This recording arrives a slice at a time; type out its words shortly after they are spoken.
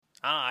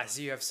Ah,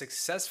 so you have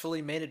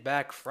successfully made it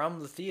back from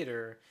the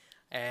theater,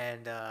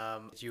 and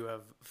you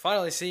have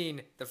finally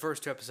seen the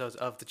first two episodes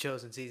of The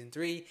Chosen Season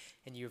 3,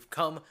 and you've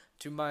come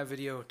to my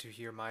video to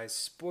hear my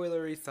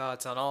spoilery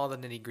thoughts on all the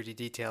nitty gritty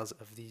details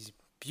of these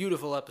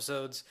beautiful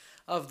episodes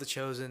of The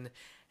Chosen.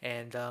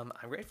 And I'm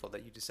grateful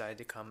that you decided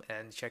to come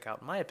and check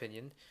out my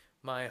opinion,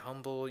 my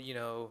humble,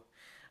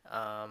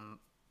 um,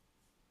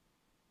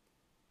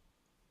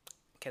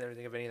 can't really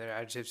think of any other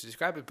adjectives to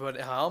describe it, but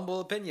a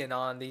humble opinion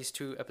on these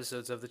two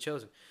episodes of The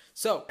Chosen.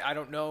 So, I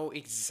don't know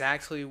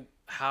exactly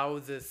how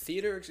the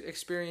theater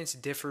experience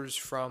differs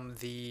from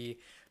the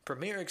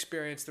premiere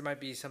experience. There might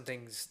be some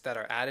things that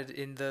are added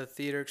in the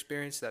theater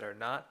experience that are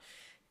not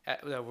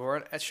that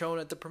weren't shown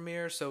at the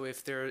premiere. So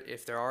if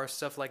there are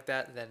stuff like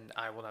that, then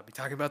I will not be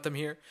talking about them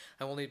here.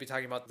 I will only be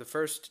talking about the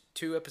first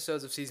two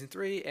episodes of season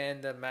 3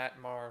 and the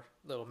Matt Marr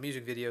little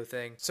music video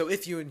thing. So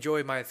if you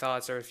enjoy my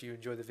thoughts or if you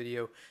enjoy the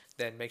video,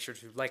 then make sure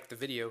to like the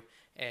video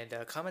and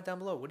comment down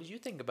below. What did you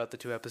think about the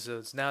two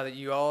episodes now that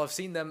you all have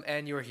seen them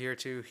and you're here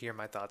to hear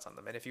my thoughts on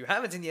them? And if you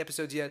haven't seen the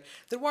episodes yet,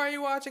 then why are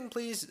you watching?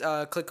 Please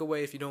click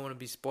away if you don't want to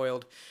be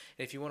spoiled.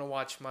 And if you want to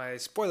watch my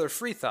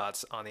spoiler-free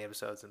thoughts on the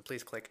episodes, then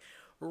please click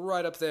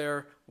right up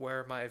there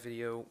where my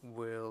video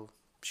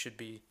should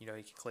be. You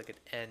can click it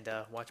and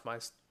watch my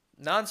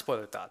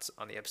non-spoiler thoughts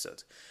on the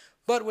episodes.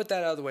 But with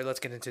that out of the way, let's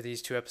get into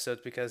these two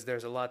episodes because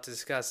there's a lot to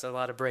discuss, a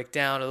lot to break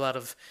down, a lot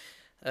of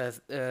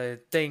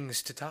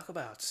things to talk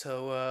about.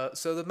 So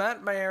the the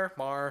Matt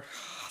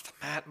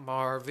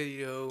Marr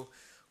video,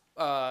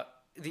 the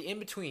In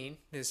Between,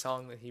 his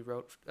song that he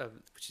wrote,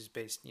 which is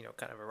based,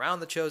 kind of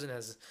around The Chosen,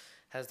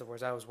 has the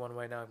words "I was one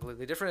way, now I'm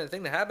completely different." And the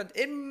thing that happened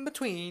in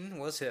between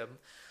was him.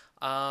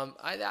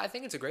 I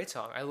think it's a great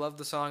song. I love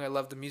the song. I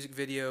love the music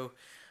video.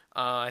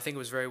 I think it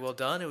was very well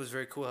done. It was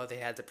very cool how they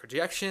had the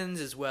projections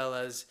as well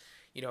as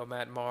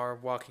Matt Marr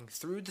walking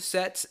through the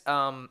set.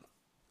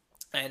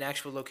 And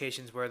actual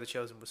locations where The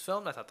Chosen was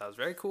filmed. I thought that was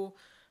very cool.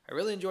 I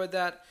really enjoyed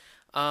that.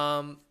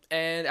 And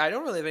I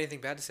don't really have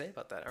anything bad to say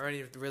about that, or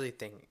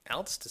anything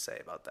else to say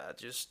about that.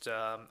 Just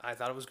I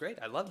thought it was great.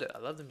 I loved it. I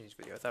loved the music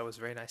video. I thought it was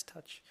a very nice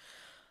touch.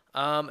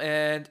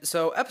 And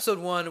so episode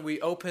 1,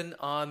 we open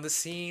on the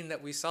scene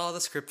that we saw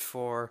the script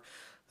for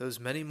those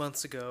many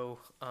months ago.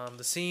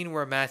 The scene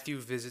where Matthew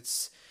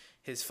visits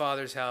his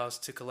father's house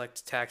to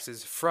collect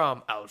taxes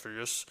from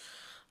Alpheus.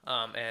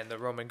 And the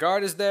Roman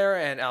guard is there,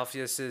 and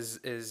Alpheus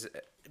is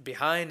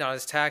behind on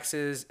his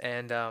taxes,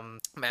 and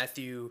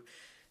Matthew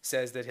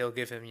says that he'll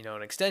give him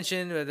an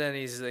extension, but then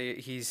he's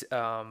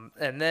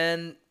and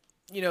then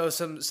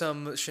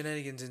some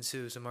shenanigans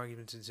ensue, some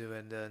arguments ensue,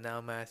 and now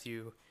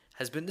Matthew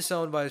has been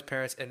disowned by his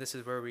parents, and this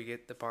is where we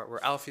get the part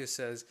where Alpheus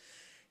says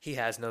he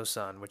has no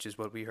son, which is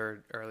what we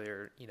heard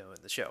earlier, in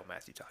the show.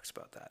 Matthew talks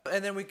about that,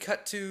 and then we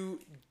cut to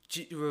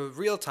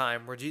real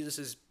time where Jesus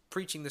is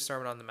preaching the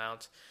Sermon on the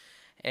Mount.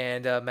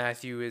 And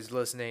Matthew is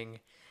listening,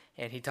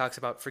 and he talks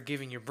about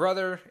forgiving your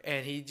brother,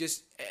 and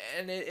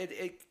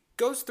it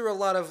goes through a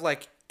lot of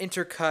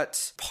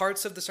intercut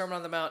parts of the Sermon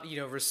on the Mount.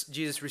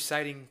 Jesus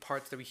reciting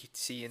parts that we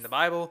see in the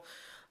Bible,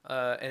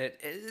 and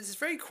it's a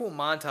very cool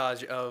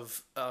montage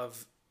of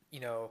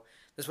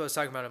this is what I was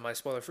talking about in my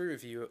spoiler-free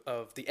review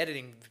of the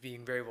editing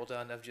being very well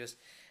done, of just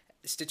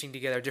stitching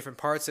together different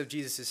parts of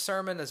Jesus'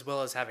 sermon as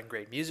well as having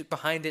great music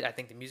behind it. I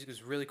think the music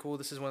is really cool.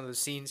 This is one of those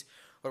scenes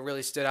what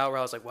really stood out where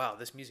I was like, wow,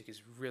 this music is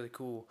really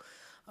cool.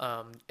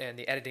 And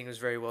the editing was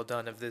very well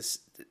done of this,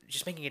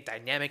 just making it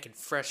dynamic and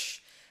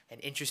fresh and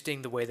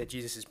interesting the way that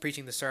Jesus is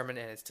preaching the sermon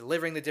and it's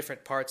delivering the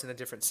different parts and the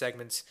different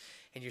segments.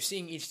 And you're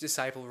seeing each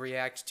disciple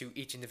react to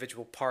each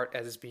individual part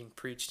as it's being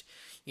preached,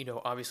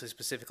 obviously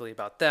specifically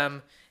about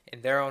them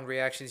and their own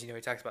reactions. He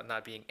talks about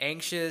not being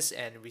anxious,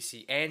 and we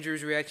see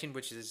Andrew's reaction,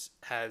 which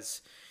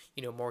has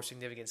more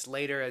significance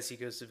later as he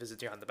goes to visit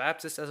John the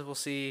Baptist, as we'll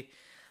see.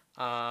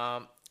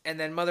 And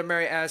then Mother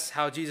Mary asks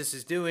how Jesus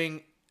is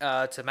doing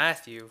to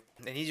Matthew,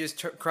 and he's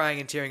just crying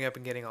and tearing up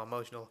and getting all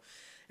emotional.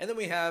 And then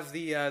we have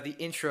the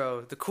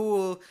intro, the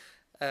cool,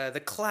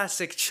 the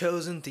classic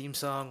Chosen theme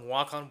song,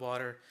 "Walk on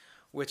Water,"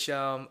 which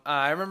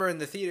I remember in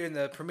the theater, in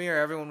the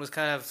premiere, everyone was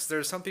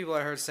there's some people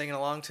I heard singing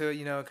along to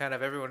it, kind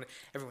of everyone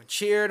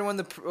cheered when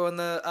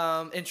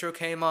the intro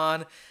came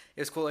on.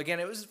 It was cool.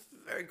 Again, it was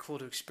very cool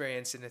to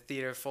experience in a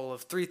theater full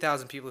of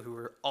 3,000 people who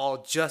were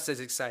all just as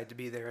excited to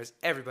be there as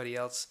everybody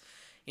else.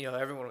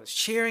 Everyone was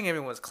cheering,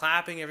 everyone was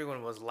clapping,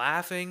 everyone was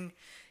laughing.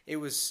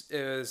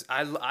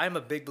 I'm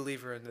a big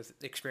believer in the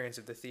experience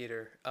of the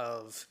theater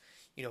of,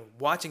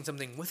 watching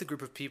something with a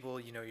group of people.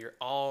 You're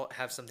all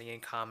have something in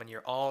common.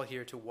 You're all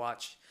here to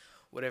watch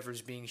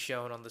whatever's being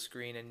shown on the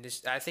screen. And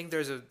I think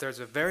there's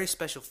a very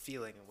special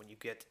feeling when you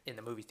get in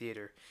the movie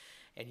theater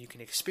and you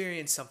can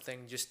experience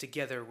something just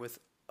together with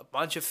a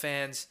bunch of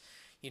fans.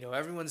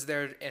 Everyone's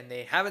there and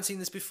they haven't seen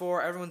this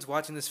before. Everyone's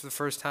watching this for the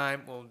first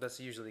time. Well,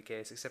 that's usually the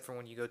case, except for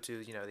when you go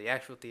to, the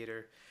actual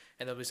theater,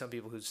 and there'll be some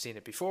people who've seen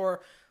it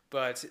before.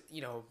 But,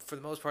 for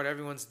the most part,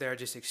 everyone's there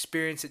just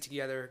experience it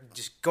together,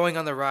 just going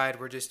on the ride.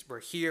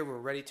 We're here. We're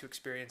ready to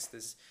experience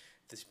this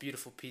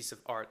beautiful piece of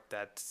art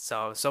that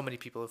so many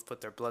people have put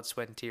their blood,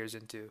 sweat, and tears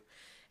into.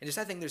 And just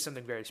I think there's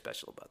something very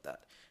special about that.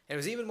 And it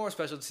was even more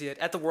special to see it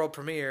at the world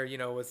premiere,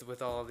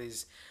 with all of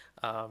these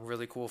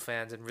really cool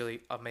fans and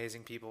really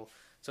amazing people.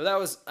 So that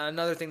was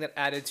another thing that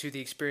added to the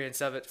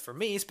experience of it for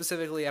me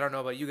specifically. I don't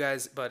know about you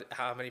guys, but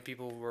how many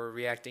people were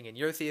reacting in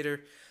your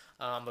theater.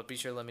 But be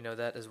sure to let me know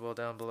that as well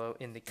down below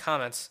in the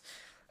comments.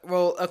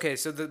 Well, okay,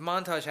 so the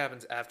montage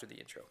happens after the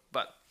intro.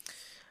 But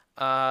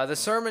the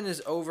sermon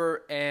is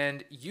over,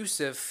 and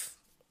Yusuf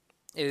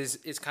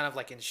is kind of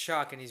like in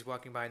shock, and he's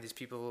walking by, and these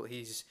people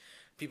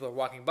are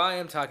walking by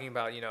him talking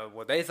about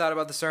what they thought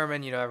about the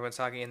sermon. Everyone's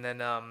talking, and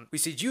then we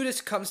see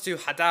Judas comes to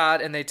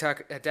Hadad, and they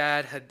talk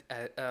Hadad,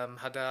 and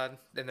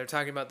they're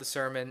talking about the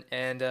sermon,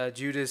 and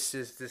Judas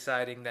is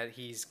deciding that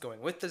he's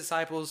going with the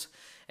disciples.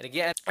 And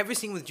again, every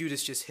scene with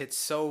Judas just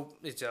it's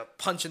a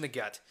punch in the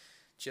gut,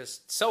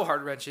 just so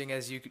heart-wrenching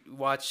as you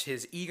watch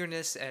his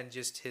eagerness and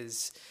just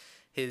his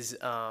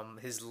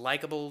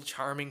likable,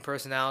 charming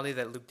personality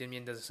that Luke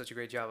Dimian does such a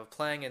great job of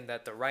playing, and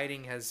that the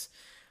writing has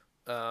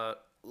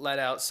let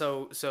out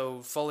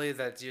so fully,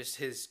 that just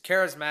his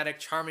charismatic,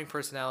 charming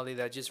personality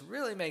that just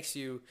really makes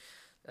you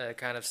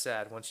kind of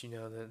sad once you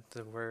know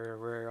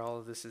where all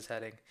of this is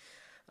heading.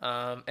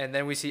 And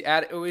then we see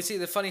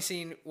the funny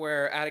scene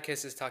where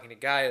Atticus is talking to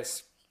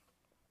Gaius,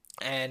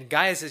 and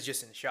Gaius is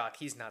just in shock.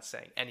 He's not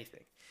saying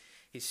anything.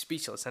 He's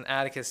speechless, and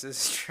Atticus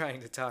is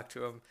trying to talk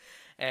to him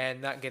and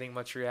not getting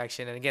much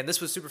reaction. And again, this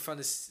was super fun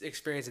to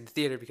experience in the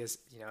theater because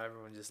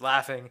everyone's just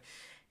laughing.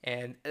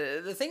 And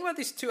the thing about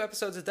these two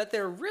episodes is that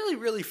they're really,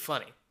 really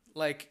funny.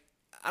 Like,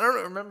 I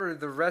don't remember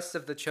the rest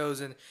of The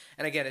Chosen.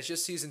 And again, it's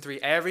just season 3.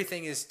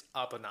 Everything is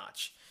up a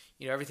notch.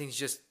 Everything's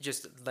just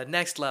the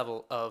next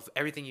level of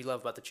everything you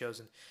love about The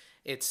Chosen.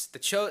 It's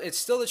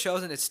still The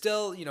Chosen. It's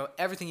still,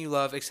 everything you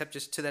love, except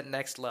just to that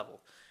next level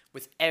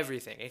with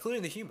everything,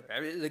 including the humor.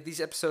 Like these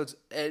episodes,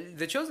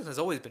 The Chosen has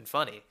always been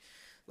funny.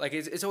 Like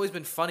it's always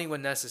been funny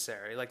when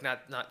necessary. Like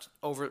not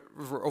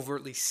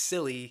overtly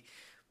silly,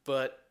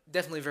 but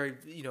definitely very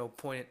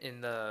poignant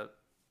in the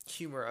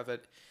humor of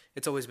it.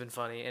 It's always been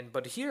funny,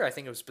 but here I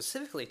think it was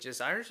specifically just,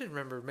 I just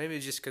remember, maybe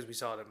just because we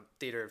saw it in a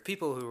theater of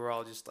people who were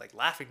all just like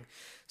laughing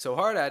so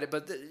hard at it,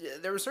 but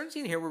there were certain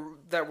scenes here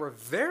that were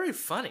very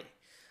funny,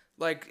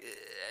 like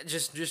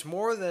just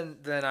more than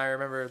I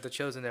remember The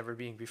Chosen ever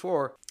being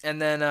before.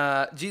 And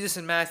then Jesus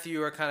and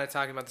Matthew are kind of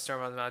talking about the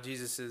Sermon on the Mount.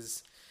 Jesus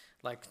is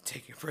like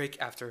taking a break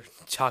after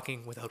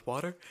talking without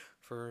water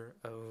for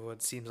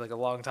what seems like a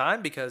long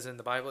time, because in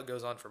the Bible it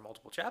goes on for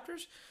multiple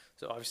chapters.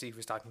 So obviously he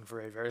was talking for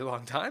a very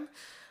long time.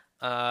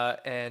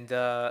 Then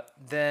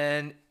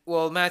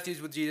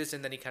Matthew's with Jesus,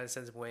 and then he kind of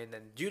sends him away, and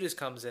then Judas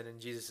comes in,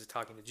 and Jesus is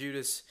talking to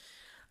Judas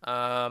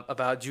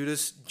about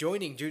Judas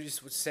joining.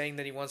 Judas was saying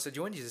that he wants to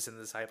join Jesus and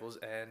the disciples,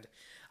 and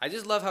I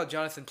just love how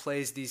Jonathan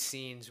plays these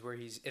scenes where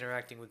he's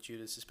interacting with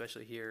Judas,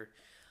 especially here,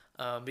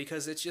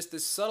 because it's just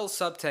this subtle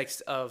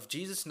subtext of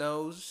Jesus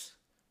knows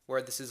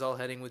where this is all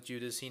heading with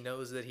Judas. He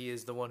knows that he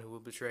is the one who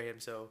will betray him,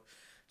 so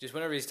just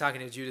whenever he's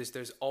talking to Judas,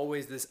 there's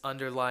always this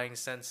underlying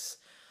sense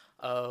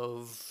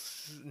of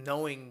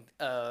knowing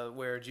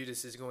where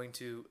Judas is going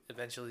to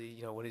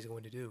eventually, what he's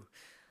going to do.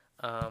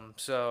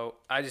 So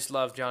I just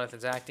love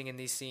Jonathan's acting in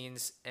these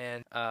scenes,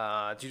 and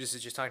Judas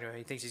is just talking about how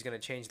he thinks he's going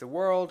to change the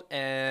world,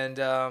 and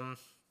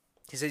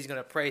he says he's going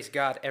to praise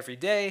God every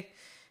day,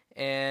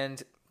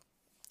 and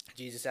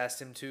Jesus asked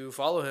him to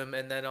follow him,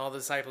 and then all the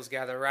disciples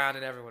gather around,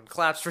 and everyone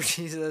claps for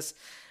Jesus,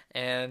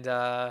 and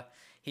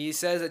he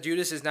says that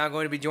Judas is now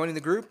going to be joining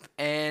the group,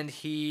 and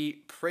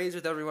he prays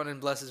with everyone and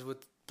blesses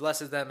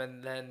them,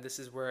 and then this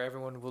is where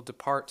everyone will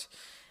depart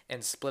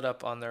and split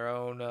up on their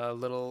own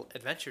little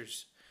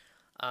adventures.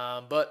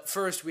 But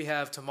first we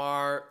have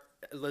Tamar,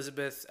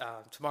 Elizabeth,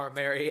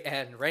 Mary,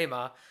 and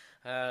Rama.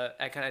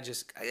 I kind of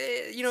just,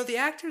 the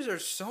actors are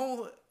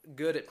so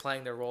good at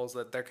playing their roles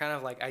that they're kind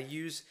of like, I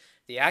use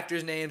the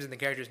actors' names and the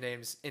characters'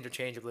 names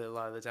interchangeably a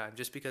lot of the time,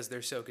 just because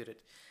they're so good at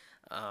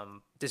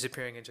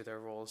disappearing into their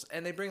roles,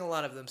 and they bring a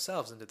lot of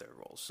themselves into their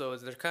roles. So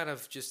they're kind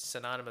of just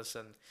synonymous,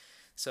 and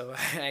so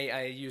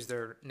I use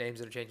their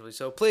names interchangeably.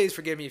 So please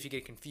forgive me if you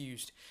get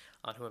confused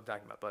on who I'm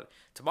talking about. But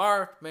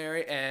Tamar,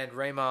 Mary, and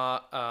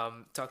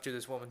Rama talk to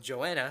this woman,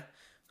 Joanna,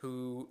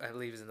 who I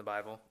believe is in the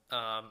Bible.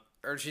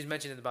 Or she's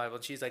mentioned in the Bible,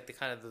 and she's like the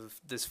kind of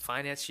this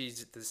finance.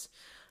 She's this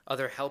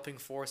other helping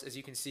force, as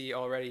you can see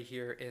already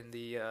here in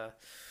the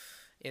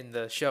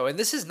show. And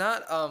this is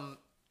not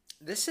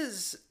this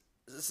is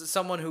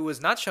someone who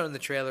was not shown in the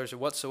trailers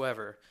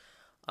whatsoever.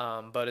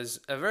 But is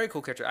a very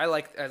cool character. I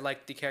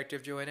like the character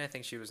of Joanna. I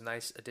think she was a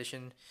nice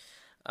addition.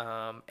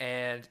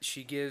 And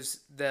she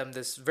gives them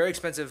this very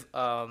expensive,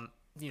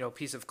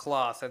 piece of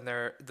cloth, and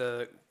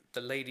the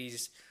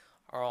ladies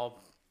are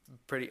all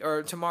pretty.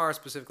 Or Tamara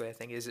specifically, I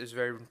think, is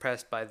very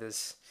impressed by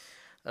this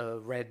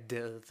red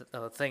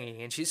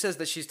thingy. And she says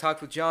that she's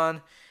talked with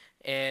John,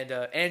 and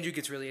Andrew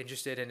gets really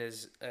interested and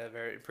is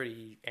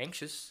pretty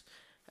anxious.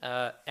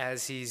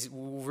 As he's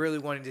really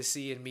wanting to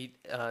see and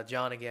meet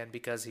John again,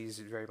 because he's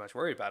very much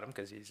worried about him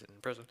because he's in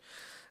prison.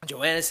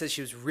 Joanna says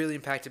she was really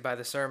impacted by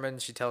the sermon.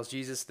 She tells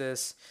Jesus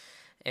this,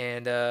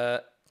 and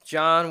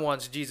John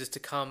wants Jesus to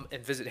come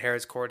and visit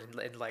Herod's court,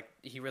 and like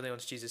he really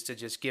wants Jesus to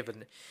just give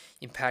an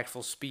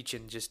impactful speech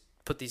and just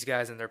put these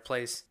guys in their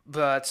place.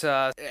 But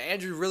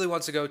Andrew really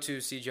wants to go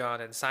to see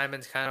John, and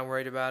Simon's kind of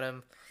worried about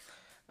him.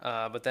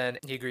 But then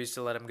he agrees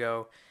to let him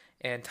go.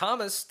 And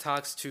Thomas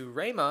talks to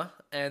Rama,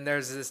 and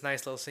there's this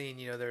nice little scene.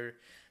 You know, they're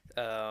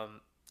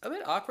a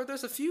bit awkward.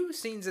 There's a few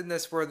scenes in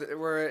this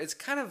where it's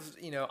kind of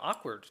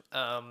awkward.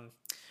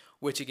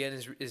 Which again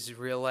is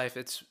real life.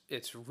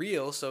 It's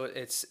real, so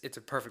it's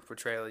a perfect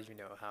portrayal. You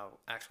know how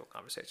actual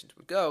conversations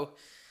would go.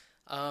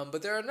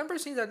 But there are a number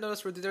of scenes I've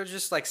noticed where they're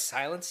just like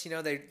silence. You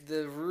know, they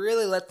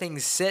really let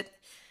things sit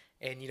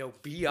and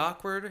be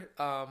awkward,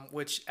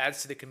 which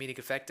adds to the comedic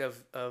effect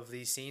of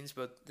these scenes.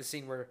 But the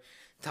scene where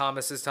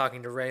Thomas is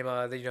talking to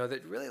Rama,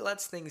 that really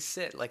lets things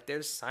sit. Like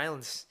there's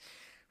silence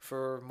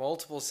for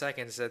multiple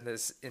seconds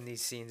in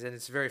these scenes, and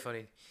it's very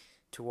funny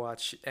to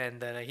watch. And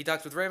then he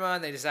talks with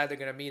Raymond. They decide they're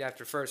going to meet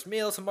after first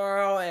meal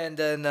tomorrow. And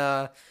then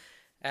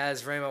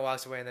as Raymond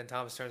walks away and then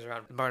Thomas turns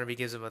around, Barnaby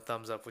gives him a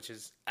thumbs up, which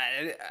is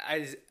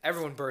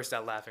everyone burst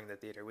out laughing in the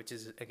theater, which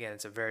is, again,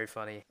 it's a very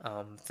funny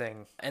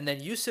thing. And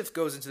then Yusuf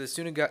goes into the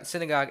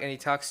synagogue and he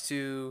talks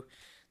to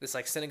this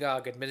like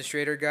synagogue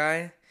administrator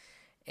guy.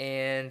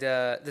 And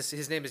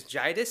his name is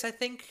Jairus, I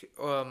think,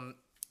 and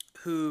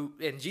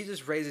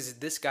Jesus raises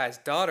this guy's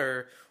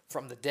daughter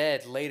from the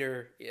dead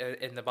later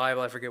in the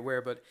Bible. I forget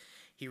where, but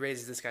he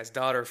raises this guy's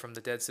daughter from the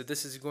dead. So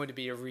this is going to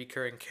be a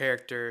recurring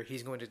character.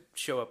 He's going to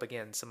show up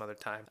again some other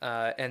time.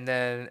 And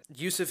then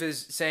Yusuf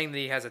is saying that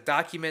he has a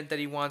document that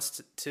he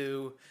wants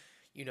to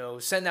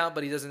send out,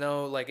 but he doesn't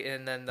know.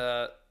 And then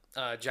the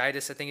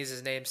Jairus, I think is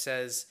his name,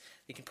 says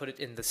he can put it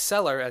in the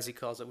cellar, as he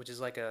calls it, which is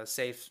like a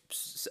safe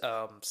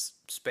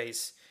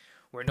space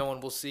where no one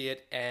will see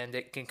it, and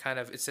it can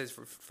it says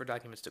for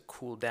documents to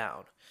cool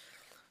down.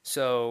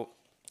 So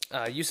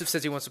Yusuf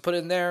says he wants to put it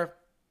in there.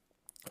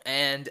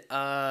 And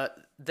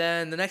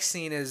then the next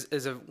scene is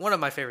one of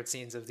my favorite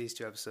scenes of these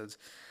two episodes.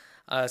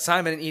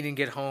 Simon and Eden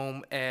get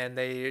home and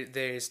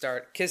they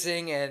start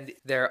kissing and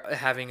they're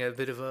having a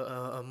bit of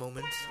a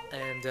moment.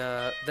 And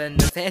then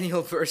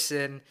Nathaniel bursts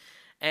in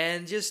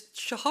and just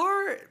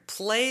Shahar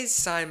plays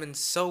Simon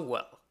so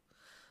well.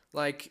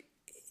 Like,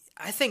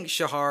 I think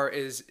Shahar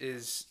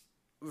is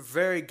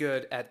very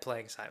good at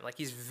playing Simon. Like,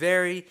 he's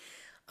very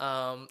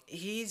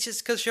he's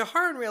just, because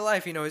Shahar in real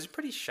life, he's a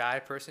pretty shy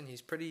person.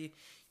 He's pretty,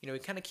 he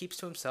kind of keeps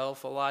to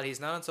himself a lot. He's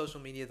not on social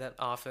media that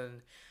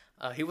often.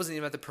 He wasn't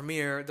even at the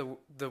premiere,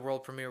 the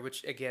world premiere,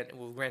 which, again,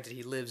 well, granted,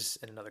 he lives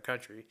in another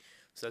country,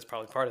 so that's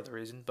probably part of the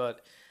reason.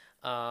 But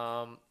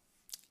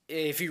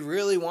if he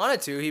really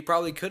wanted to, he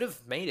probably could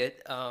have made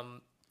it.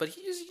 But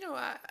he just,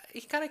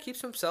 he kind of keeps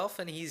to himself,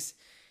 and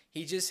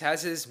he just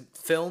has his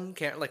film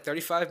camera, like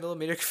 35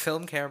 millimeter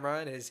film camera,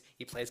 and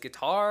he plays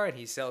guitar and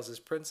he sells his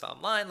prints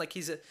online. Like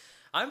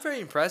I'm very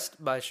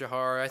impressed by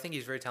Shahar. I think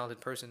he's a very talented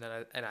person,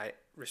 and I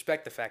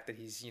respect the fact that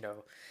he's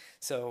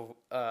so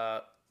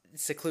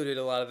secluded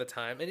a lot of the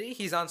time, and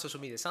he's on social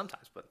media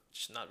sometimes, but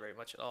just not very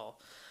much at all.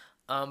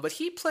 But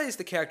he plays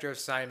the character of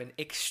Simon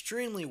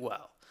extremely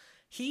well.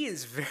 He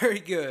is very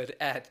good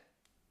at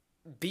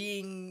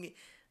being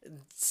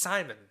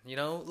Simon,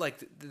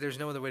 like there's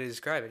no other way to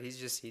describe it.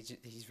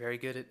 He's very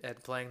good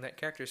at playing that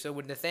character. So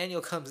when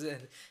Nathaniel comes in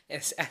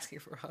and is asking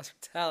for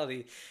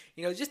hospitality,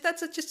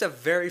 that's just a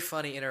very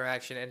funny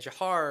interaction. And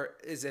Shahar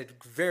is a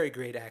very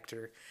great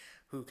actor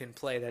who can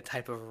play that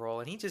type of role,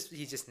 and he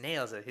just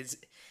nails it.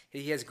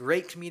 He has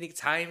great comedic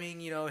timing.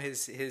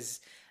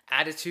 His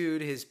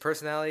attitude, his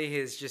personality,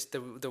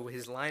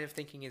 his line of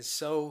thinking is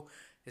so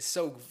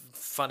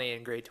funny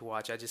and great to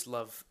watch. I just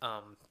love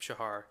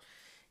Shahar.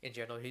 In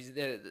general,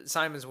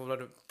 Simon's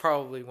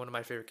probably one of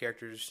my favorite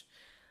characters,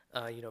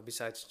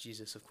 besides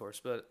Jesus, of course.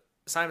 But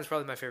Simon's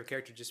probably my favorite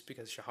character just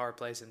because Shahar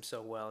plays him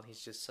so well, and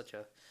he's just such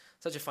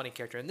a funny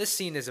character. And this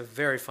scene is a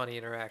very funny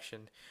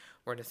interaction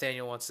where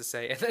Nathaniel wants to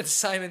say, and then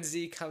Simon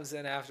Z comes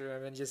in after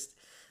him, and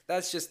that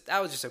was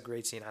just a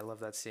great scene. I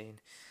love that scene.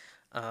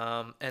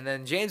 And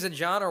then James and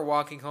John are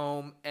walking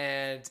home,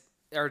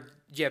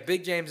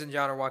 Big James and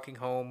John are walking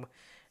home,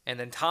 and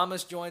then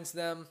Thomas joins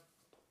them.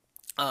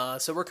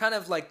 So we're kind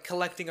of like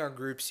collecting our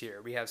groups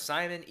here. We have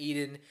Simon,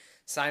 Eden,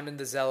 Simon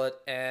the Zealot,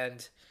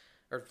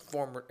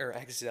 or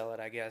ex-Zealot,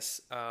 I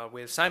guess.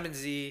 We have Simon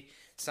Z,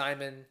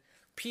 Simon,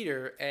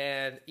 Peter,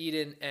 and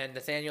Eden and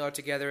Nathaniel are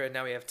together, and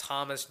now we have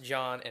Thomas,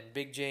 John, and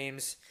Big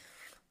James.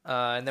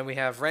 And then we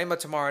have Rama,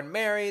 Tamar, and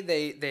Mary.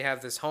 They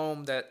have this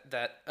home that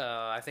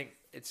I think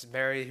it's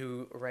Mary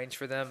who arranged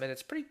for them, and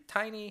it's pretty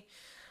tiny.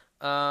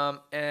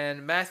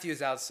 And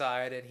Matthew's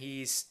outside, and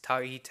he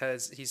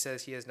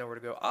says he has nowhere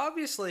to go.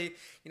 Obviously,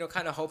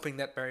 kind of hoping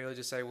that Mary will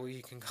just say, "Well,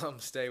 you can come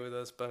stay with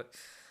us," but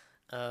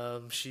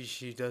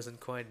she doesn't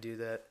quite do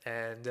that,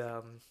 and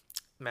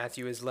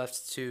Matthew is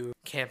left to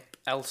camp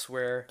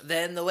elsewhere.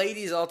 Then the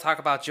ladies all talk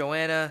about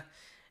Joanna,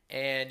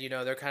 and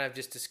they're kind of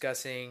just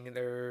discussing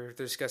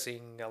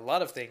a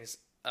lot of things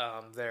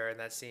there in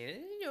that scene.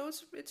 And,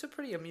 it's a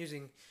pretty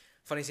amusing,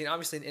 funny scene.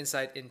 Obviously, an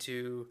insight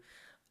into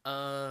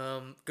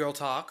girl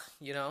talk,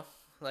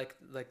 like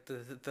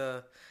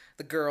the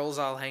the girls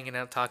all hanging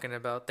out talking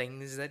about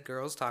things that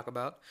girls talk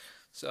about.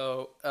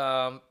 So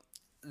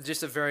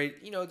just a very,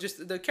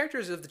 just the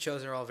characters of The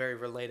Chosen are all very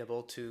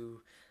relatable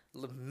to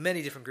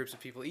many different groups of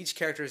people. Each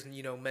character is,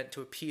 meant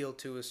to appeal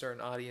to a certain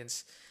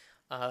audience.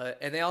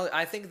 And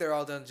I think they're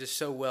all done just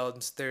so well.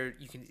 It's very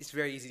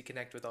easy to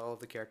connect with all of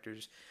the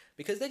characters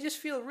because they just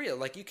feel real.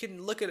 Like you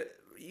can look at it.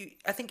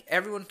 I think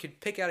everyone could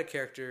pick out a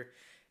character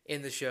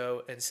in the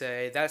show and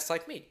say, that's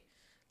like me.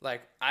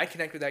 Like, I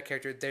connect with that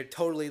character. They're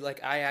totally,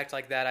 like, I act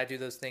like that. I do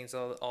those things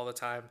all the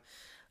time.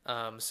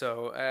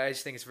 So I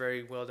just think it's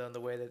very well done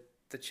the way that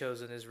The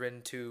Chosen is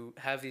written to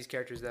have these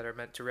characters that are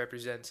meant to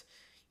represent,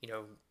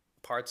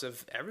 parts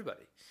of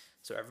everybody.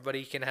 So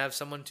everybody can have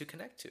someone to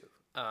connect to.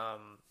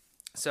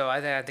 So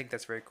I think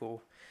that's very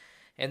cool.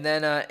 And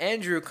then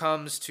Andrew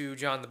comes to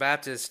John the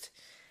Baptist,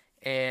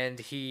 and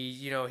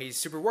he's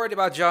super worried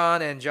about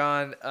John. And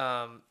John,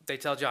 they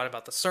tell John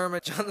about the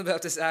sermon. John the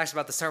Baptist asks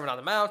about the Sermon on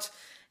the Mount,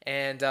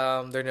 and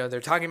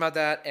they're talking about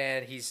that.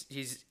 And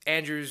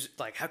Andrew's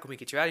like, how can we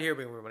get you out of here?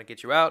 We want to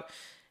get you out.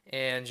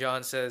 And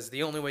John says,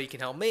 the only way you can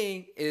help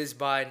me is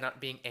by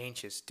not being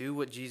anxious. Do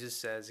what Jesus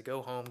says.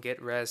 Go home,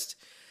 get rest.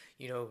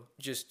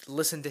 Just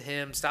listen to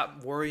him.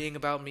 Stop worrying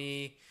about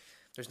me.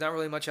 There's not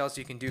really much else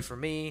you can do for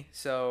me.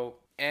 So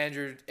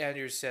Andrew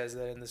says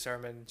that in the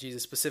sermon,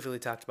 Jesus specifically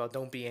talked about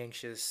don't be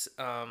anxious.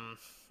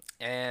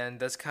 And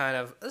that's kind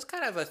of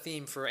a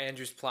theme for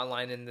Andrew's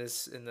plotline in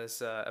this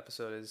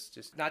episode is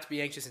just not to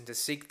be anxious and to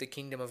seek the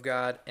kingdom of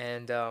God.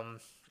 And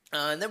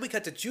then we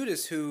cut to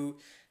Judas, who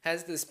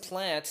has this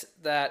plant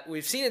that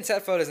we've seen in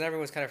set photos, and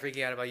everyone's kind of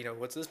freaking out about,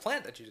 what's this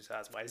plant that Judas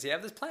has? Why does he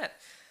have this plant?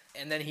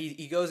 And then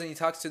he goes and he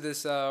talks to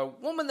this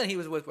woman that he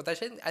was with.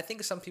 I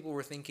think some people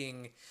were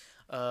thinking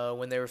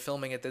when they were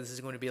filming it that this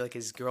is going to be like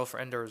his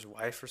girlfriend or his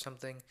wife or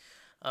something.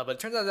 But it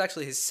turns out it's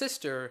actually his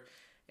sister,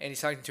 and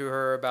he's talking to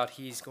her about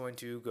he's going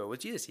to go with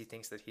Jesus. He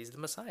thinks that he's the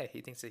Messiah.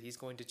 He thinks that he's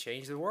going to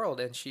change the world,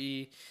 and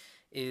she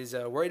is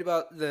worried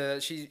about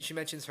she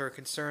mentions her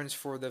concerns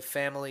for the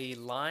family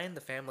line,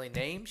 the family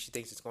name. She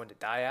thinks it's going to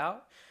die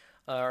out,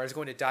 or is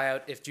going to die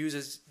out if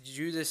Judas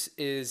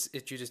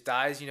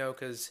dies,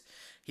 because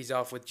he's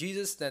off with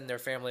Jesus, then their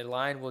family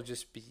line will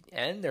just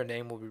end. Their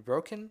name will be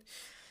broken.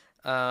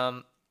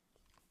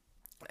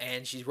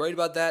 And she's worried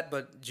about that,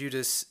 but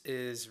Judas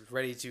is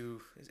ready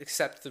to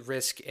accept the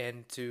risk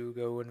and to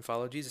go and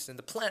follow Jesus. And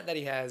the plant that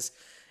he has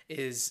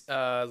is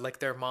like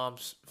their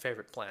mom's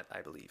favorite plant,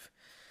 I believe.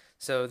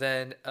 So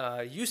then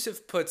Yusuf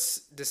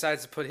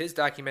decides to put his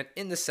document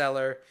in the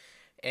cellar,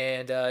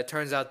 and it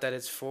turns out that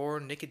it's for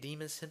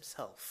Nicodemus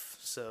himself.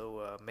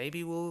 So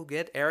maybe we'll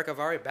get Erick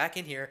Avari back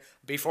in here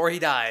before he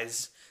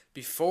dies,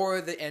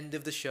 before the end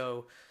of the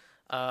show.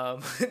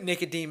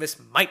 Nicodemus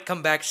might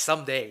come back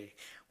someday,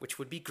 which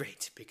would be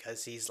great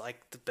because he's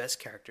like the best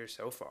character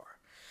so far.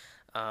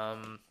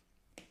 And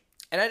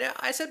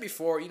I said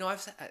before,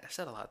 I've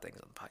said a lot of things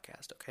on the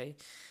podcast, okay?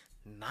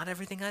 Not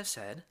everything I've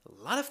said.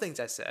 A lot of things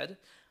I said,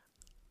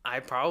 I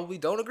probably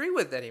don't agree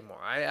with anymore.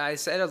 I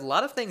said a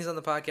lot of things on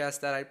the podcast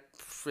that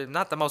I'm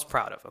not the most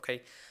proud of,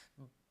 okay?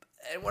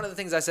 And one of the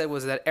things I said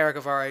was that Erick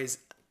Avari is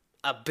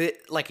a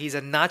bit, like he's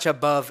a notch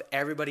above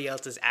everybody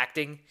else's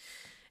acting.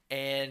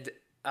 And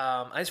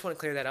I just want to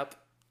clear that up.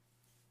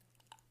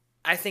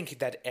 I think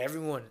that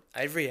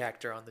every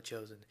actor on The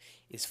Chosen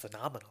is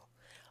phenomenal.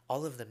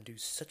 All of them do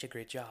such a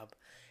great job.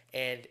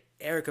 And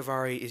Erick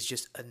Avari is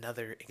just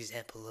another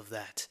example of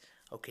that,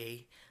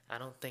 okay? I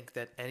don't think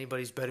that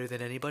anybody's better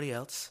than anybody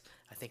else.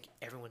 I think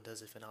everyone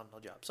does a phenomenal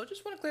job. So I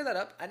just want to clear that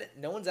up.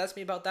 No one's asked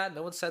me about that.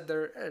 No one said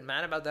they're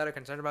mad about that or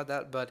concerned about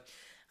that. But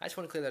I just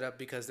want to clear that up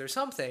because there's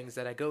some things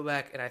that I go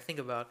back and I think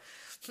about,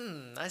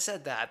 I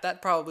said that.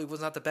 That probably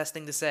was not the best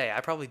thing to say. I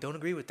probably don't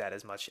agree with that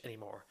as much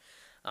anymore.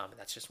 And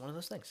that's just one of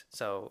those things.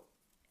 So,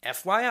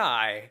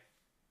 FYI,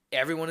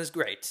 everyone is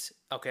great.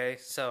 Okay,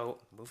 so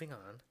moving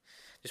on.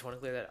 Just want to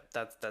clear that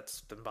up.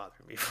 That's been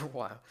bothering me for a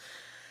while.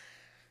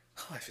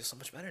 Oh, I feel so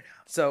much better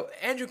now. So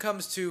Andrew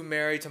comes to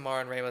Mary,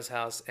 Tamar, and Rama's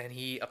house, and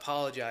he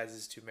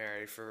apologizes to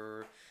Mary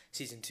for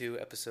season 2,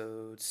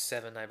 episode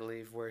 7, I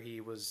believe, where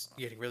he was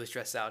getting really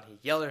stressed out. And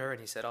he yelled at her,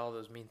 and he said all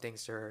those mean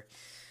things to her.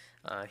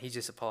 He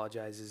just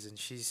apologizes, and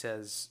she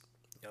says,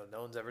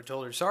 no one's ever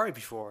told her sorry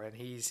before, and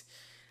he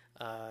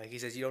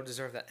says, you don't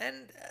deserve that.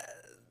 And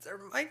there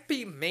might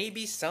be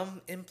maybe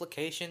some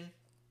implication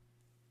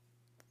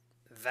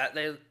that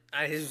there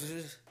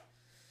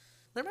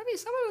might be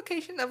some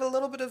implication of a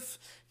little bit of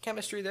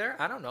chemistry there.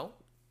 I don't know.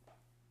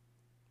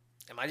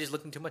 Am I just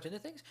looking too much into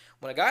things?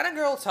 When a guy and a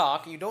girl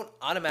talk, you don't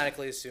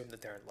automatically assume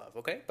that they're in love,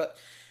 okay? But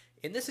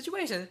in this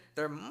situation,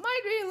 there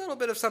might be a little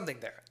bit of something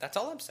there. That's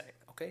all I'm saying,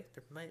 okay?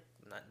 There might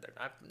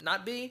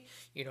not be,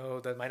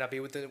 that might not be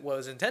what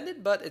was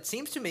intended, but it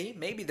seems to me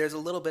maybe there's a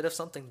little bit of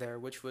something there,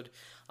 which would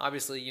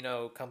obviously,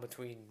 come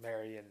between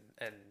Mary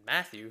and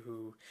Matthew,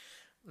 who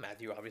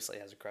Matthew obviously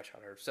has a crush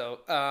on her.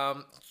 So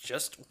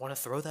just want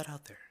to throw that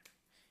out there.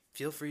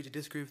 Feel free to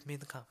disagree with me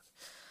in the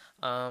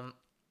comments.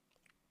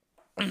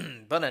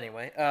 But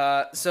anyway,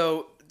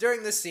 so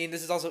during this scene,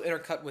 this is also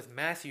intercut with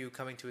Matthew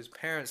coming to his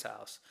parents'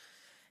 house.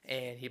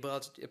 and he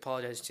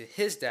apologizes to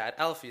his dad,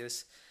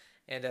 Alpheus,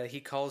 and he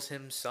calls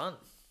him son.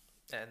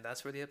 And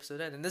that's where the episode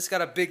ends. And this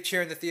got a big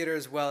cheer in the theater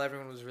as well.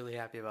 Everyone was really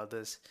happy about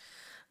this.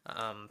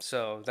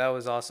 So that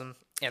was awesome.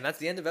 And that's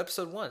the end of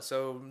episode 1.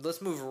 So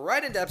let's move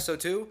right into episode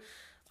 2.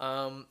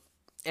 And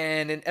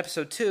in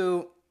episode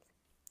 2,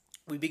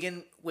 we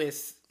begin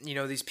with,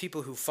 these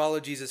people who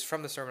follow Jesus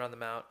from the Sermon on the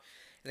Mount.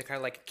 And they're kind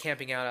of like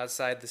camping out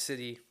outside the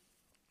city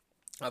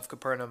of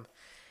Capernaum.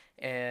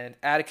 And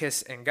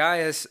Atticus and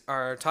Gaius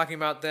are talking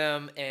about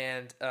them.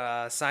 And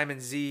Simon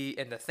Z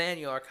and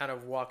Nathaniel are kind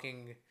of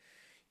walking...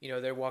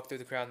 they walk through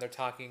the crowd and they're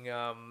talking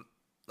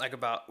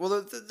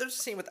there's a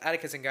scene with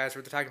Atticus and Gaius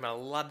where they're talking about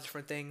a lot of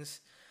different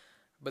things,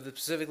 but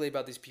specifically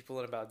about these people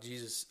and about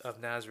Jesus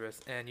of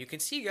Nazareth. And you can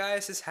see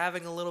Gaius is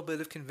having a little bit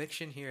of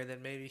conviction here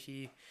that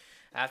maybe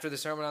after the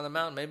Sermon on the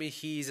Mount, maybe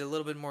he's a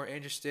little bit more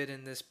interested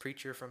in this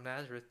preacher from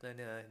Nazareth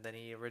than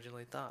he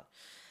originally thought.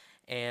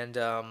 And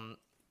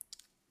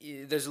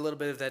there's a little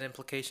bit of that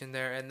implication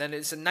there. And then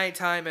it's a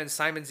nighttime, and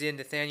Simon Z and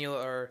Nathaniel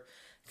are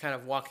kind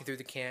of walking through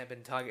the camp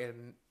and talking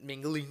and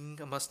mingling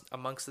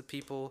amongst the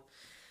people,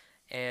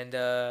 and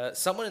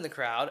someone in the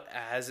crowd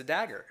has a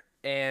dagger,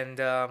 and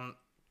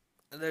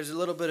there's a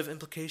little bit of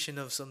implication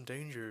of some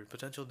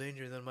potential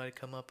danger that might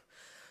come up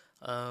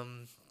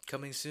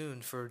coming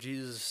soon for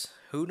Jesus.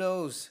 Who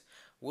knows?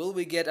 Will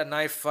we get a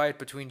knife fight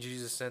between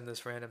Jesus and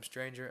this random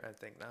stranger? I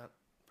think not.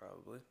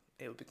 Probably.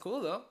 It would be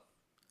cool though.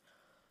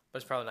 But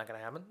it's probably not going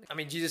to happen. I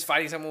mean, Jesus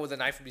fighting someone with a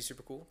knife would be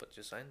super cool, but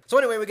just saying. So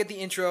anyway, we get the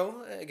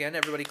intro. Again,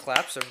 everybody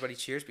claps, everybody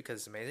cheers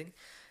because it's amazing.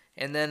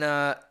 And then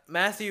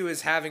Matthew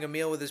is having a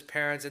meal with his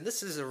parents, and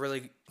this is a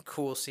really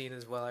cool scene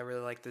as well. I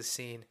really like this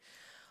scene.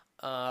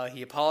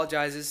 He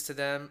apologizes to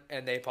them,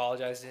 and they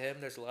apologize to him.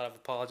 There's a lot of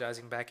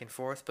apologizing back and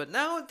forth, but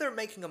now they're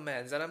making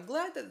amends, and I'm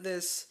glad that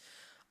this...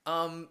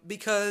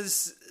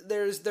 because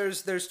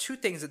there's two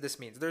things that this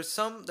means. There's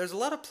a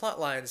lot of plot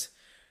lines...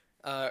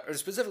 or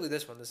specifically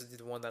this one, this is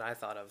the one that I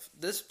thought of.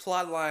 This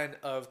plot line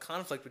of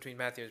conflict between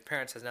Matthew and his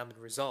parents has now been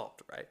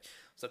resolved, right?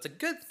 So that's a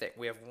good thing.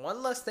 We have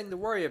one less thing to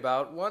worry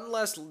about, one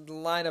less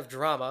line of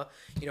drama,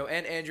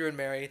 and Andrew and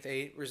Mary,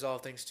 they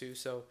resolve things too.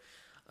 So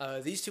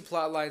these two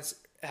plot lines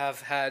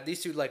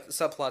these two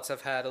subplots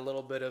have had a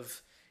little bit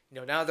of,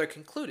 now they're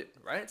concluded,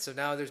 right? So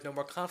now there's no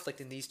more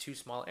conflict in these two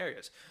small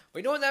areas.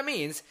 We know what that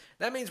means.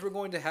 That means we're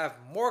going to have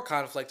more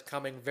conflict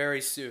coming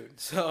very soon.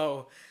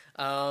 So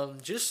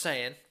just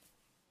saying.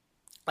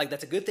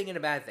 That's a good thing and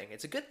a bad thing.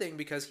 It's a good thing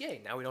because,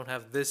 yay, now we don't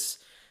have this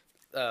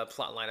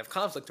plot line of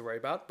conflict to worry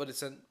about. But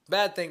it's a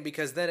bad thing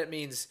because then it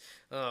means,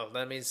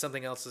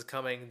 something else is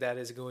coming that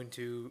is going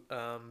to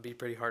be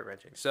pretty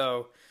heart-wrenching.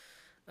 So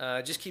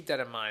just keep that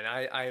in mind.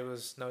 I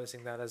was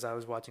noticing that as I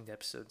was watching the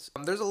episodes.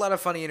 There's a lot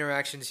of funny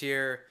interactions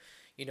here,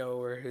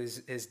 where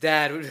his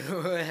dad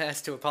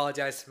has to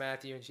apologize to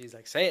Matthew, and she's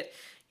like, say it.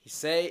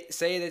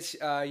 Say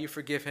that you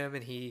forgive him,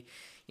 and he...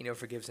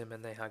 forgives him,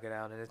 and they hug it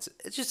out, and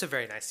it's just a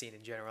very nice scene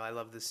in general. I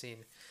love this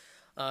scene.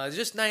 It's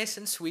just nice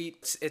and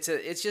sweet.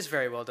 It's just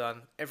very well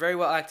done. Very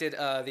well acted.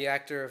 The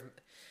actor of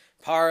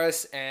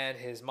Paris and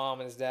his mom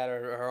and his dad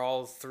are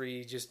all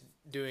three just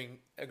doing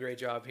a great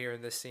job here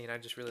in this scene. I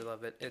just really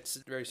love it. It's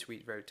very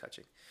sweet, very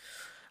touching.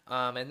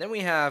 And then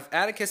we have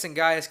Atticus and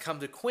Gaius come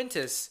to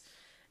Quintus,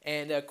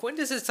 and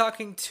Quintus is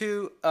talking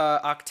to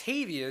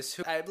Octavius,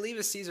 who I believe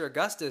is Caesar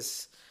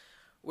Augustus.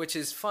 Which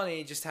is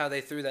funny, just how they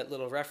threw that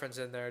little reference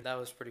in there. That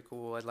was pretty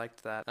cool. I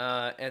liked that.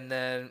 And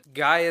then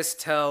Gaius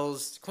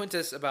tells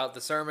Quintus about the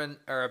sermon,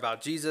 or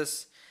about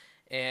Jesus.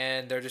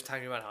 And they're just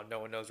talking about how no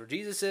one knows where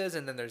Jesus is.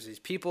 And then there's these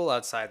people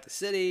outside the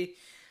city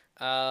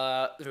who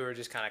are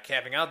just kind of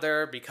camping out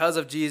there because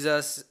of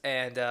Jesus.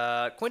 And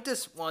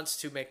Quintus wants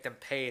to make them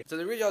pay. So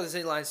they reach all the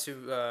city lines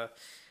to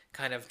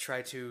kind of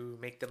try to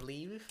make them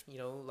leave,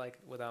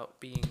 without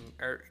being...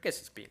 Or I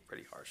guess it's being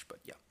pretty harsh, but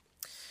yeah.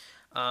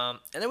 And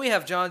then we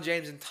have John,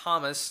 James, and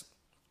Thomas,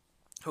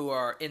 who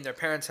are in their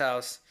parents'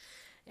 house,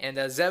 and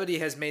Zebedee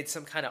has made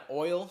some kind of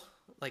oil,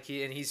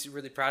 he's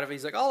really proud of it.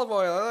 He's like, olive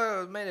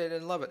oil, I made it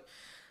and love it.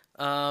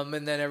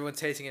 And then everyone's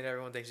tasting it, and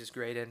everyone thinks it's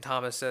great. And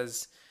Thomas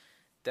says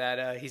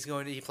that he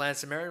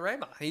plans to marry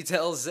Rama. He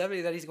tells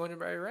Zebedee that he's going to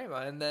marry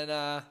Rama, and then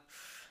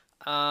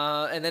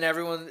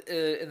everyone,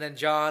 and then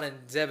John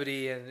and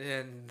Zebedee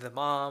and the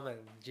mom and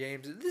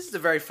James. This is a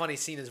very funny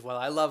scene as well.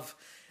 I love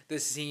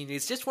this scene.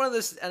 It's just one of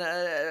those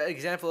an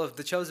example of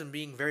The Chosen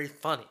being very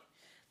funny.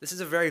 This is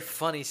a very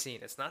funny scene.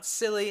 It's not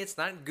silly. It's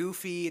not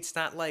goofy. It's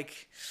not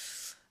like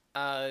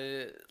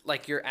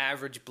your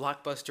average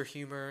blockbuster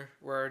humor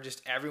where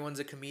just everyone's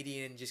a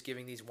comedian just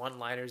giving these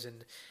one-liners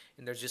and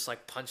there's just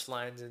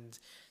punchlines and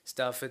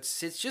stuff. It's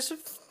just a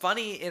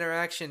funny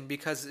interaction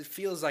because it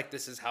feels like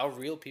this is how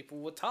real people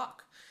would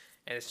talk.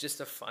 And it's just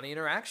a funny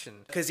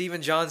interaction. Because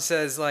even John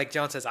says, I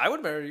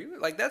would marry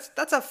you.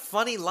 That's a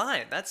funny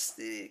line. That's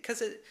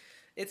because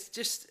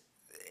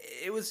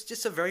it was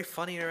just a very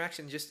funny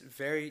interaction. Just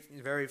very,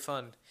 very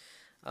fun.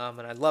 And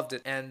I loved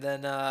it. And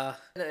then,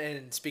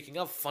 and speaking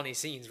of funny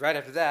scenes, right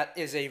after that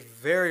is a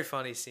very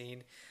funny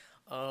scene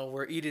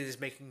where Edith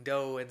is making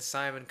dough and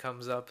Simon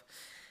comes up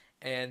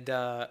and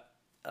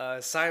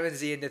Simon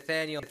Z and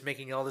Nathaniel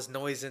making all this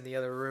noise in the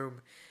other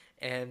room,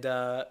 and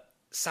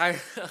Simon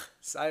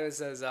Simon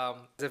says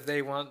if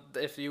they want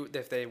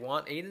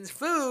Aiden's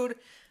food,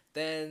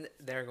 then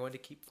they're going to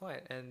keep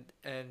quiet,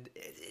 and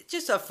it's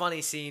just a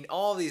funny scene.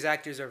 All these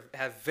actors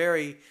have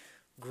very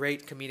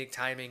great comedic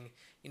timing.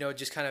 You know,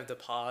 just kind of the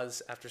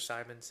pause after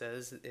Simon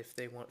says if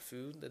they want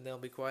food, then they'll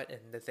be quiet,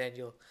 and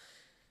Nathaniel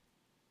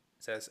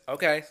says,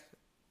 "Okay,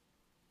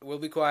 we'll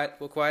be quiet.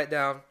 We'll quiet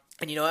down."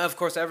 And, you know, of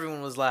course,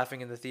 everyone was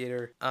laughing in the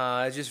theater.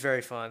 It's just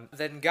very fun.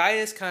 Then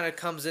Gaius kind of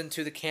comes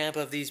into the camp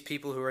of these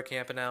people who are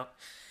camping out,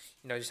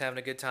 you know, just having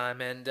a good time.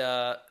 And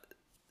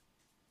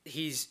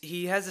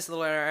he has this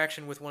little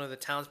interaction with one of the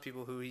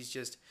townspeople who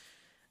he's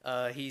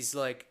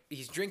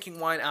drinking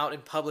wine out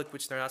in public,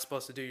 which they're not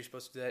supposed to do. You're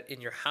supposed to do that in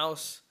your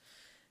house.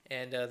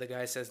 And the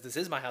guy says, "This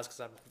is my house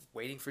because I'm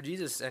waiting for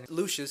Jesus." And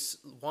Lucius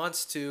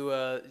wants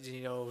to,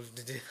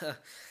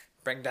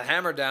 bring the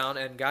hammer down,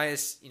 and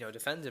Gaius,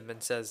 defends him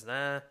and says,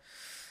 "Nah."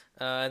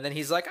 And then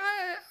he's like,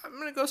 I'm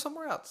going to go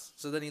somewhere else.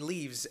 So then he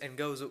leaves and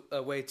goes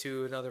away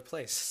to another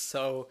place.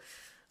 So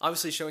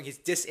obviously showing his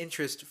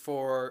disinterest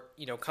for,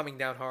 coming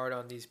down hard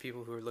on these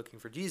people who are looking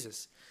for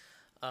Jesus.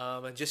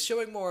 And just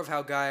showing more of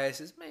how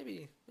Gaius is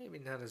maybe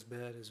not as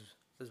bad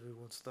as we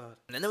once thought.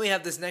 And then we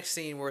have this next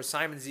scene where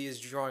Simon Z is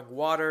drawing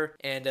water,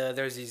 and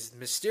there's these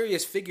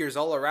mysterious figures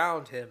all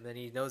around him, and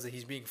he knows that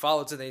he's being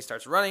followed, so then he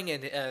starts running,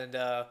 and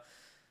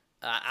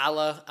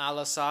Ala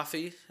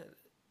Safi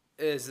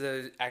is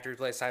the actor who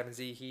plays Simon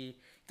Z. He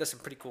does some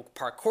pretty cool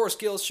parkour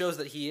skills, shows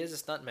that he is a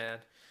stuntman.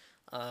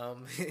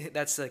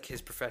 That's like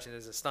his profession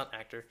as a stunt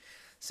actor.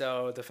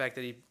 So the fact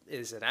that he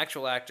is an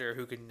actual actor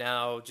who can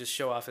now just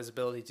show off his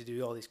ability to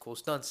do all these cool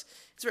stunts,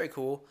 it's very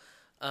cool.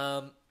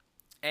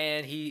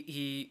 And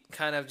he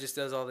kind of just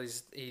does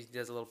he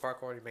does a little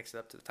parkour and he makes it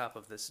up to the top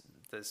of this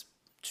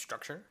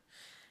structure.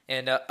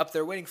 And up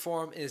there waiting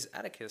for him is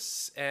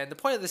Atticus. And the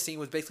point of the scene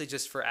was basically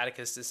just for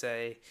Atticus to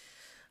say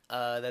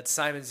that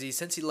Simon Z,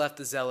 since he left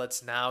the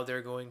Zealots, now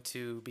they're going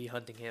to be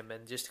hunting him,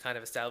 and just kind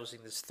of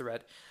establishing this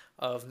threat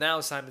of now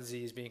Simon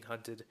Z is being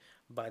hunted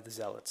by the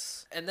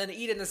Zealots. And then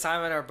Eden and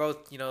Simon are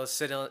both,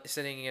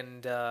 sitting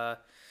and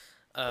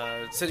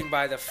sitting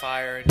by the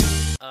fire.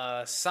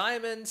 And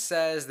Simon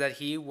says that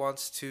he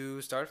wants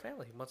to start a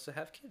family. He wants to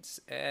have kids.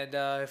 And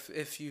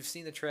if you've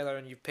seen the trailer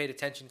and you've paid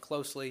attention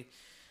closely,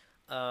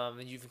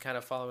 and you've been kind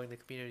of following the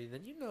community,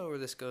 then you know where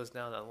this goes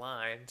down the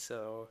line.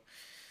 So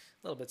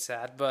a little bit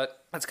sad,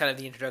 but that's kind of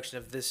the introduction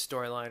of this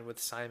storyline with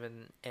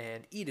Simon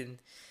and Eden.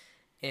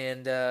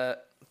 And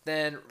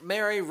then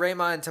Mary,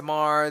 Rama, and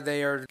Tamar,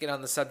 they are getting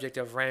on the subject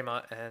of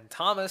Rama and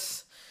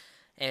Thomas.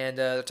 And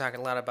they're talking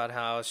a lot about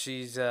how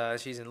she's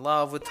in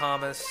love with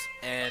Thomas,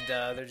 and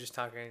they're just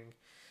talking,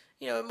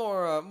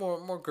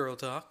 more girl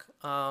talk,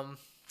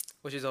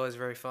 which is always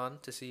very fun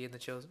to see in The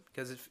Chosen,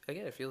 because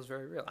it feels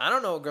very real. I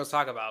don't know what girls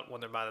talk about when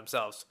they're by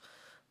themselves,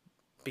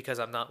 because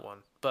I'm not one,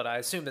 but I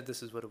assume that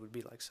this is what it would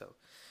be like, so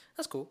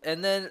that's cool.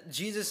 And then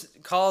Jesus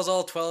calls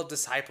all 12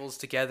 disciples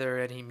together,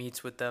 and he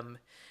meets with them,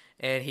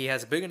 and he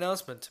has a big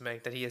announcement to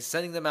make that he is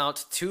sending them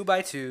out 2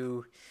 by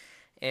 2.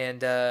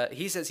 And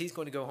he says he's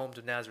going to go home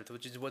to Nazareth,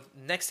 which is what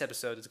next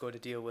episode is going to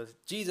deal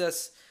with.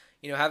 Jesus,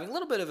 having a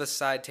little bit of a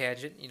side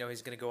tangent.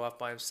 He's going to go off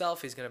by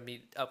himself. He's going to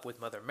meet up with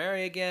Mother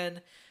Mary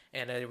again.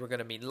 And we're going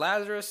to meet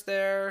Lazarus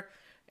there.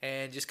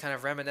 And just kind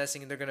of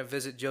reminiscing. And they're going to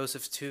visit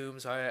Joseph's tomb.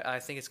 So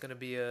I think it's going to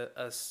be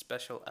a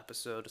special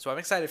episode. So I'm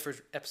excited for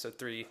episode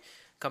 3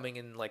 coming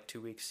in like 2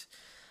 weeks.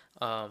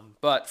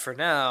 But for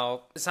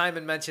now,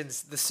 Simon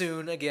mentions the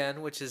soon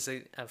again, which is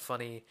a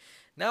funny...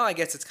 Now I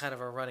guess it's kind of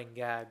a running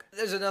gag.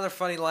 There's another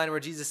funny line where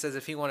Jesus says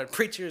if he wanted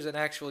preachers and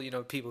actual,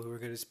 people who were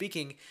good at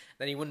speaking,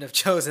 then he wouldn't have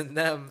chosen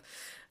them.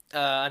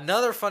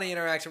 Another funny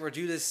interaction where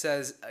Judas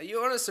says,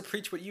 you want us to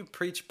preach what you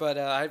preach, but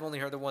I've only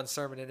heard the one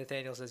sermon, and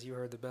Nathaniel says you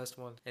heard the best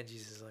one. And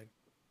Jesus is like,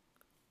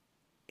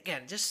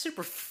 again, just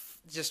super,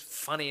 just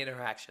funny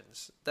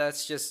interactions.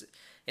 That's just,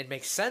 it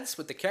makes sense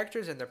with the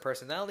characters and their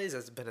personalities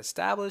as has been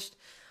established,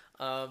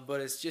 but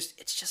it's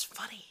just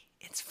funny.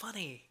 It's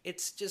funny.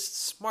 It's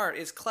just smart.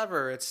 It's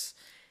clever. It's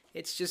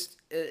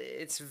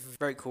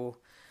very cool.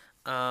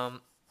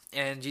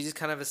 And Jesus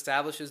kind of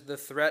establishes the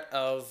threat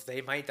of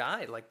they might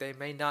die. Like they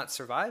may not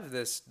survive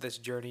this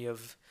journey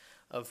of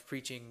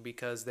preaching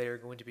because they are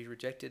going to be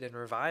rejected and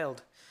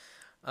reviled.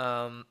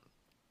 And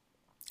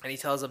he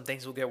tells them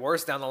things will get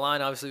worse down the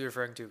line, obviously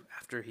referring to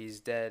after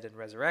he's dead and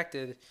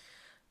resurrected.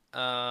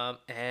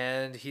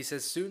 And he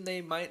says soon they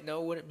might know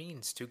what it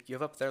means to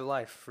give up their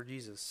life for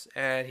Jesus.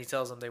 And he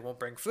tells them they won't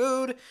bring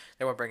food,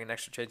 they won't bring an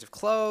extra change of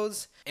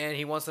clothes, and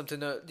he wants them to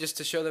know, just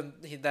to show them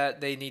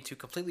that they need to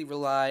completely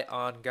rely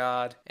on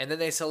God. And then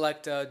they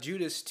select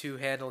Judas to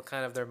handle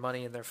kind of their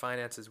money and their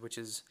finances, which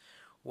is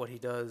what he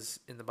does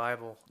in the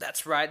Bible.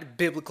 That's right,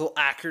 biblical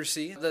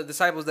accuracy. The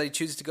disciples that he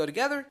chooses to go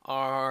together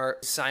are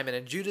Simon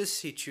and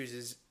Judas. He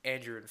chooses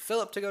Andrew and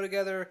Philip to go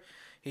together.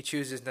 He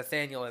chooses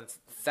Nathaniel and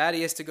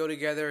Thaddeus to go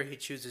together. He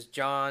chooses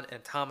John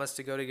and Thomas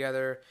to go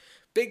together.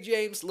 Big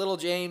James, Little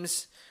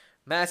James,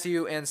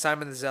 Matthew, and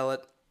Simon the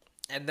Zealot.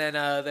 And then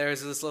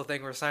there's this little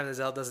thing where Simon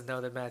Zell doesn't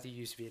know that Matthew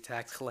used to be a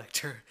tax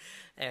collector,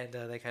 and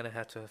they kind of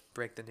have to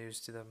break the news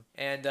to them.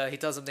 And he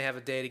tells them they have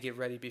a day to get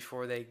ready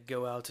before they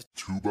go out.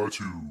 2 by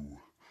 2,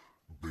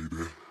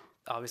 baby.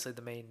 Obviously,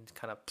 the main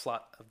kind of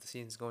plot of the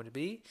scene is going to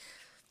be.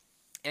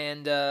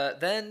 And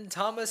then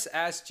Thomas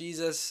asks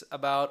Jesus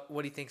about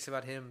what he thinks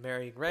about him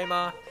marrying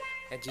Rhema,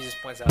 and Jesus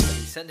points out that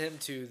he sent him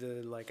to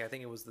the, I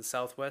think it was the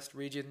southwest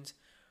regions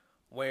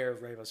where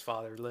Rhema's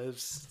father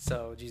lives.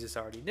 So Jesus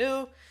already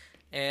knew.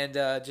 And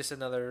just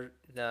another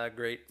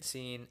great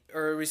scene.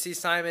 Or we see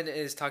Simon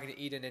is talking to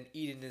Eden, and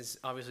Eden is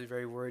obviously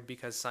very worried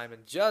because Simon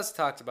just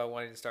talked about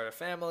wanting to start a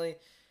family,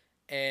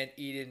 and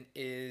Eden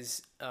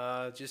is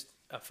just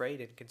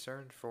afraid and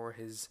concerned for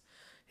his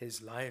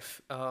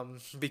life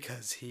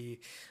because he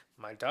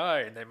might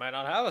die and they might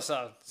not have a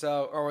son.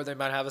 So, or they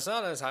might have a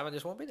son and Simon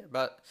just won't be there.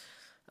 But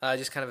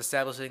just kind of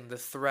establishing the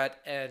threat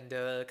and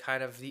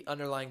kind of the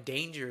underlying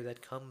danger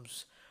that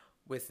comes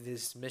with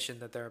this mission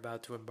that they're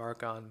about to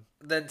embark on.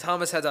 Then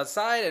Thomas heads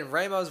outside and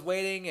Rhema's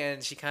waiting,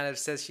 and she kind of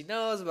says she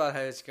knows about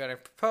how she's going to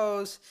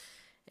propose,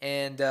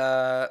 and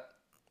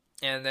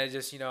they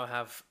just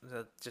have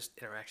just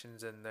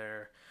interactions and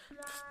their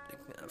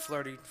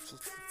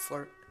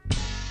flirt.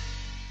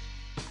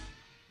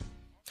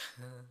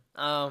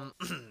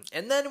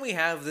 And then we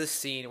have this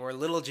scene where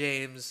little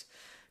James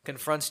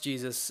confronts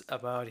Jesus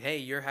about, hey,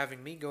 you're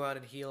having me go out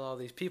and heal all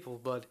these people,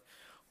 but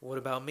what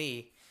about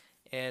me?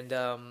 And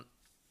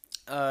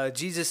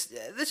Jesus,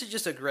 this is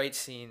just a great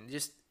scene.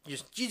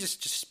 Jesus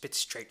just spits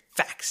straight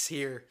facts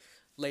here,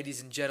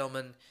 ladies and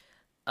gentlemen.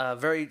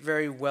 Very,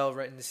 very well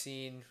written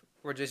scene.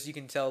 Where just you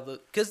can tell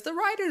because the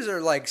writers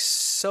are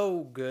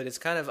so good. It's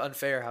kind of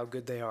unfair how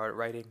good they are at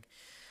writing.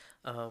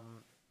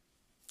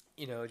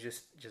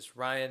 Just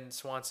Ryan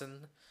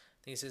Swanson,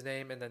 I think is his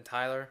name, and then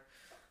Tyler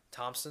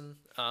Thompson.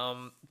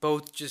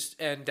 Both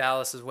and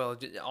Dallas as well.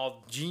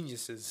 All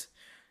geniuses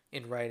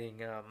in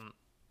writing.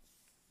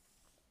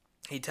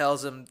 He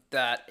tells him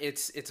that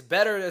it's a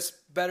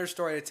better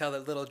story to tell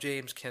that little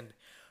James can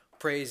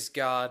praise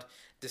God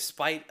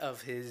despite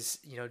of his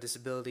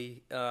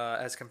disability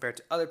as compared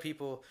to other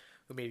people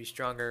who may be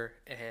stronger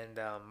and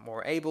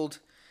more abled.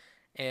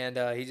 And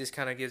he just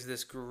kind of gives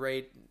this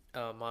great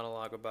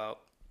monologue about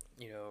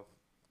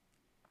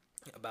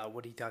about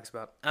what he talks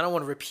about. I don't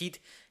want to repeat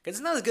because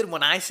it's not as good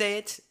when I say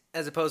it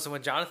as opposed to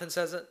when Jonathan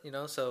says it.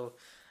 So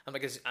I'm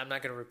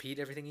not going to repeat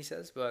everything he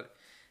says, but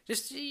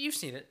just you've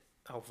seen it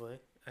hopefully.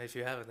 If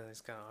you haven't, then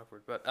it's kind of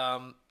awkward. But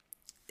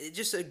it's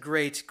just a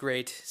great,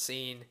 great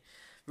scene.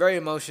 Very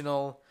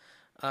emotional.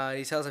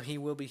 He tells him he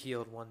will be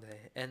healed one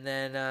day. And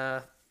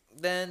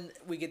then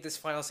we get this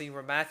final scene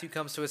where Matthew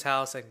comes to his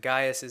house and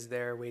Gaius is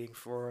there waiting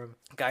for him.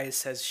 Gaius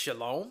says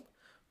shalom,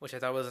 which I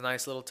thought was a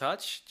nice little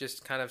touch,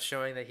 just kind of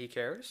showing that he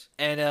cares.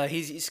 And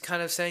he's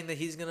kind of saying that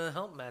he's going to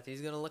help Matthew.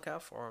 He's going to look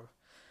out for him.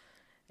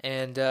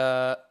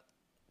 And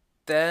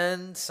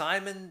then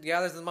Simon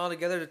gathers them all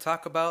together to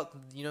talk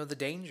about, the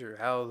danger,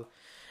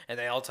 and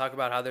they all talk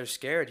about how they're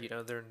scared.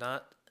 They're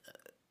not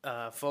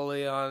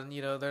fully on,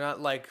 they're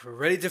not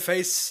ready to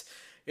face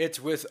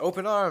it with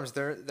open arms.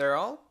 They're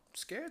all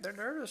scared. They're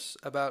nervous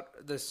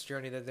about this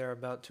journey that they're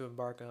about to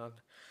embark on.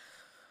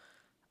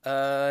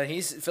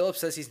 Philip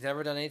says he's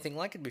never done anything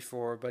like it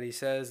before, but he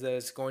says that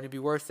it's going to be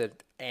worth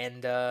it.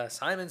 And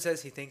Simon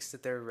says he thinks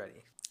that they're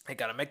ready. They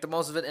got to make the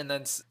most of it. And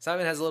then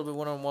Simon has a little bit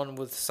one-on-one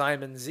with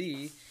Simon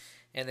Z.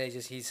 And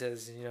he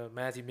says,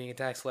 Matthew being a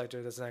tax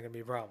collector, that's not going to be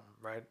a problem,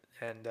 right?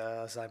 And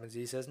Simon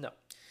Z says no.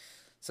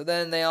 So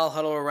then they all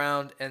huddle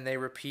around and they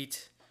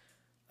repeat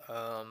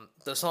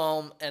the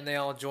psalm, and they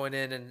all join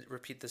in and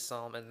repeat the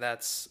psalm, and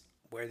that's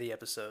where the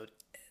episode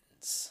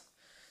ends.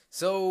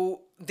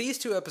 So these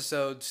two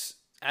episodes,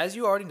 as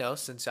you already know,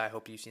 since I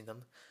hope you've seen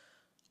them,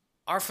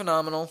 are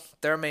phenomenal.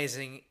 They're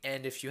amazing,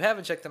 and if you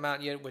haven't checked them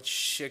out yet,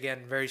 which,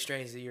 again, very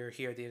strange that you're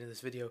here at the end of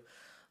this video,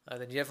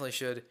 then you definitely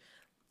should.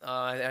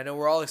 I know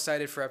we're all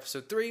excited for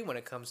episode 3 when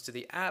it comes to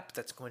the app.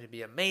 That's going to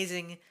be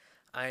amazing.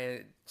 I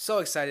am so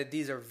excited.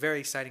 These are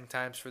very exciting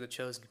times for the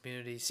Chosen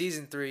community.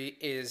 Season 3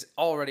 is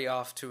already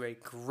off to a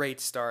great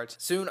start.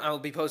 Soon I will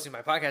be posting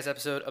my podcast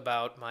episode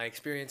about my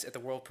experience at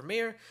the world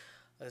premiere.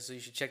 So you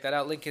should check that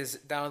out. Link is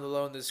down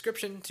below in the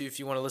description if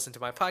you want to listen to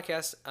my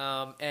podcast.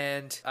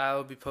 And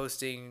I'll be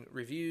posting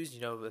reviews,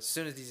 as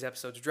soon as these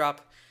episodes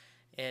drop.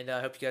 And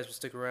I hope you guys will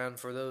stick around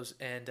for those.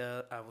 And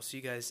I will see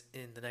you guys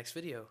in the next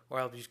video,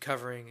 where I'll be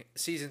covering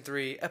Season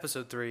 3,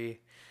 Episode 3.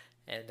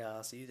 And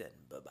I'll see you then.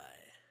 Bye-bye.